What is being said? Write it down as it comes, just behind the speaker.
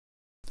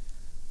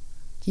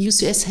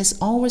UCS has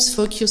always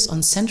focused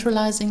on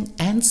centralizing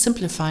and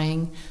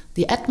simplifying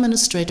the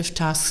administrative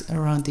tasks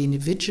around the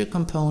individual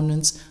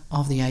components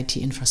of the IT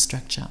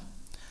infrastructure.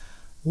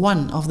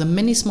 One of the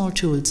many small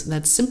tools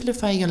that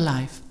simplify your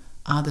life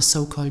are the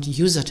so-called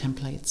user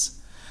templates.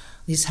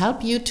 These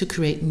help you to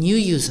create new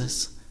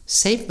users,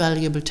 save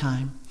valuable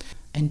time,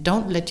 and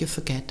don't let you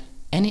forget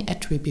any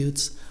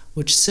attributes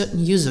which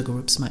certain user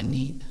groups might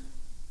need.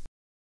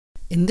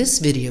 In this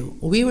video,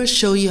 we will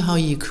show you how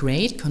you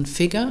create,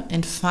 configure,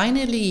 and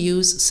finally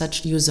use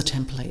such user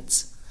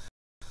templates.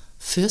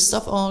 First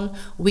of all,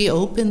 we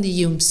open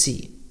the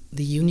UMC,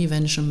 the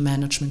Univention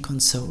Management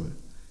Console.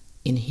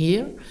 In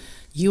here,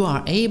 you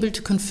are able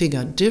to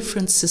configure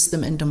different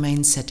system and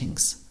domain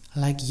settings,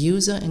 like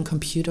user and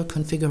computer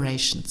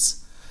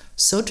configurations,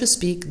 so to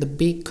speak, the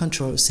big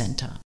control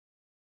center.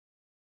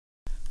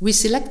 We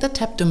select the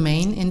tab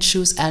domain and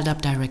choose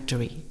ldap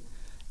directory.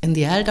 In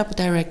the ldap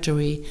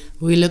directory,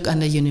 we look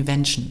under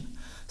Univention,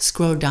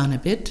 scroll down a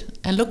bit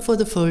and look for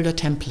the folder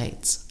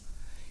templates.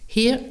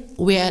 Here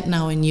we add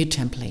now a new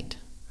template.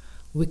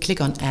 We click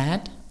on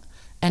Add,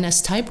 and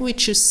as type we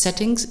choose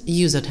Settings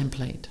User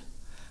Template.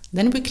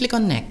 Then we click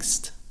on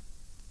Next.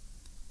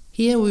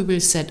 Here we will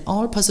set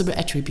all possible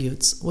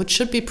attributes which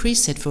should be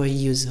preset for a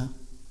user.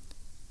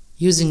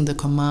 Using the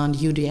command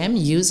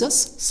udm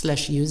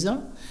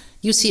users/user,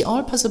 you see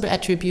all possible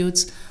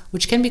attributes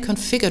which can be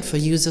configured for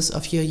users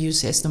of your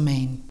UCS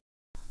domain.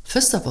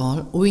 First of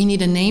all, we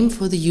need a name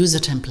for the user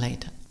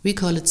template. We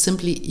call it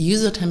simply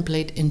user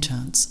template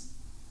interns.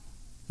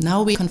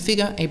 Now we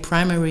configure a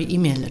primary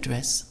email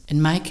address.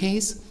 In my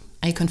case,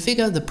 I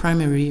configure the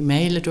primary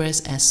mail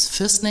address as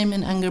first name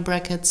in angle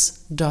brackets,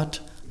 dot,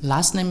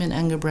 last name in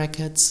angle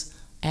brackets,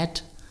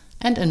 @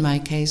 and in my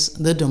case,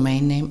 the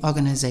domain name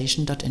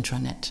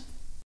organization.intranet.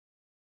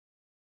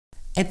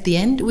 At the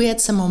end, we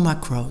add some more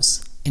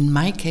macros. In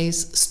my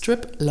case,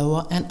 strip,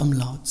 lower, and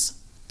umlauts.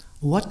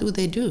 What do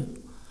they do?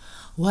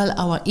 Well,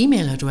 our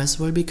email address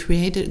will be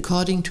created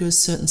according to a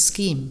certain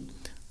scheme.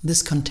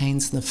 This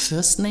contains the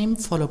first name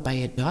followed by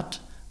a dot,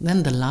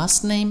 then the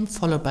last name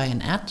followed by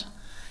an @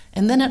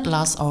 and then at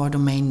last our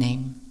domain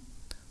name.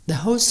 The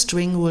whole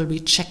string will be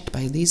checked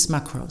by these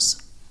macros.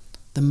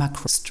 The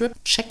macro strip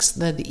checks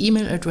that the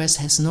email address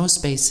has no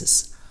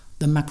spaces.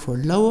 The macro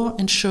lower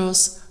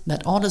ensures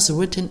that all is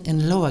written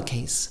in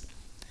lowercase.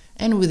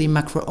 And with the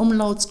macro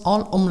umlauts,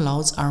 all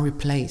umlauts are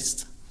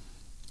replaced.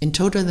 In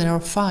total there are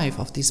 5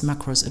 of these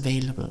macros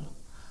available.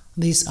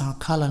 These are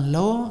colon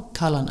lower,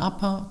 colon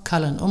upper,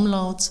 colon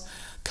umlauts,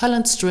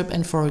 colon strip,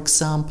 and for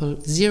example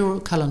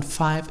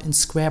 0:5 in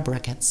square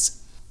brackets.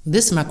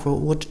 This macro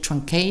would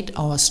truncate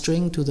our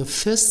string to the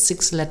first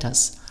 6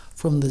 letters,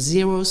 from the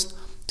zeros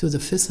to the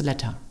 5th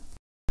letter.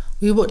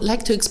 We would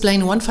like to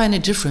explain one final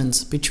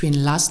difference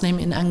between last name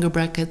in angle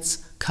brackets,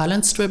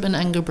 colon strip in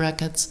angle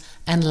brackets,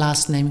 and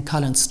last name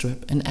colon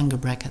strip in angle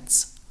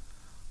brackets.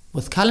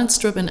 With colon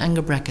strip in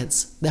angle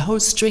brackets, the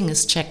whole string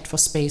is checked for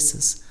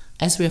spaces,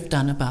 as we have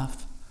done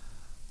above.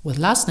 With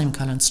last name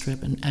colon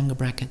strip in angle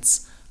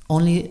brackets,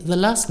 only the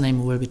last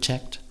name will be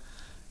checked.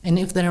 And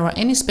if there are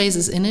any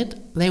spaces in it,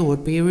 they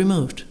would be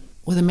removed.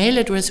 With the mail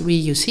address we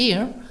use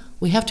here,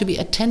 we have to be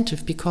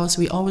attentive because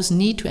we always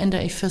need to enter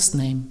a first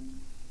name.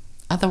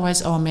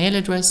 Otherwise our mail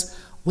address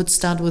would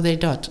start with a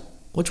dot,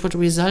 which would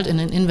result in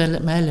an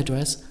invalid mail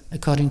address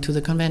according to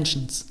the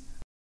conventions.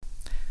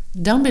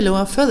 Down below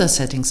are further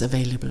settings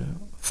available,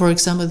 for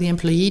example the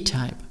employee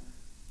type.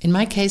 In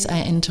my case I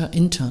enter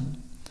intern.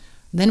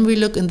 Then we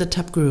look in the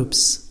tab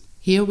groups.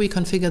 Here we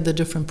configure the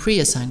different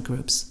pre-assigned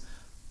groups.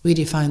 We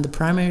define the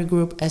primary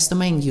group as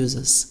domain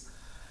users.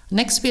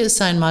 Next we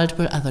assign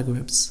multiple other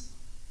groups.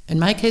 In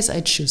my case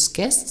I choose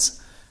guests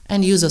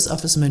and users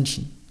office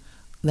München.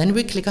 Then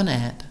we click on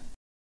Add.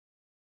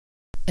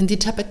 In the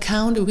tab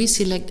account we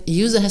select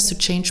user has to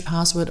change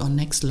password on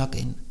next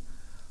login.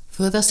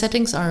 Further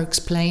settings are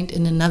explained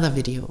in another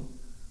video,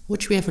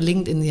 which we have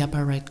linked in the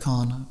upper right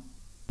corner.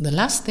 The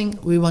last thing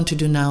we want to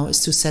do now is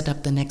to set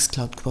up the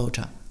Nextcloud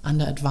quota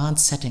under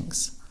Advanced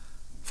Settings.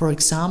 For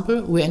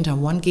example, we enter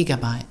 1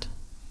 GB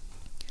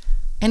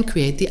and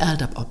create the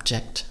ldap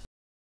object.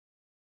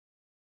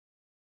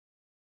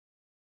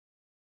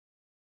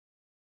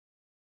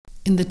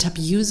 In the tab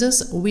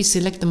Users, we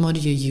select the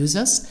module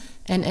Users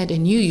and add a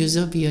new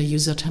user via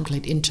user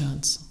template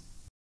interns.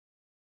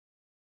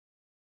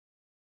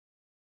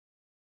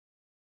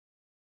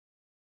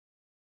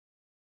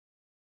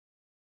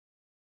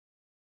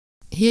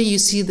 Here you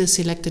see the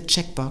selected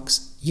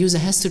checkbox, user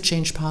has to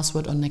change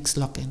password on next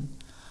login,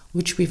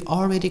 which we've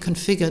already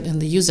configured in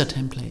the user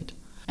template.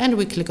 And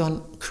we click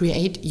on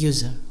Create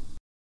User.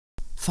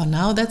 For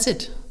now that's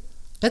it.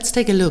 Let's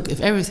take a look if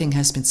everything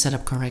has been set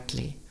up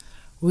correctly.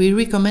 We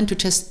recommend to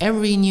test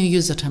every new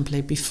user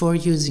template before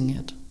using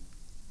it.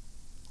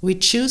 We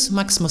choose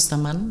Max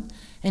Mustermann,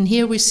 and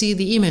here we see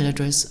the email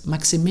address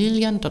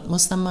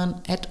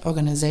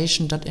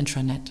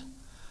maximilian.mustermann@organization.intranet.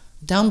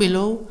 Down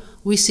below,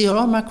 we see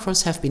all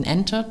macros have been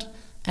entered,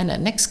 and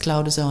at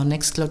Nextcloud is our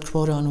Nextcloud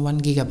quota on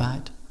 1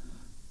 GB.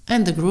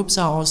 And the groups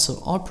are also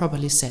all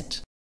properly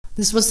set.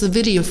 This was the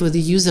video for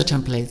the user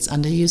templates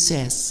under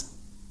UCS.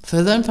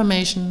 Further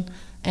information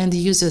and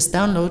the UCS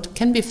download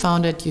can be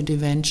found at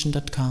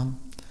univention.com.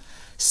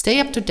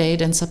 Stay up to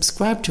date and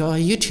subscribe to our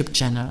YouTube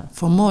channel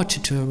for more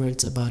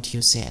tutorials about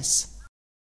UCS.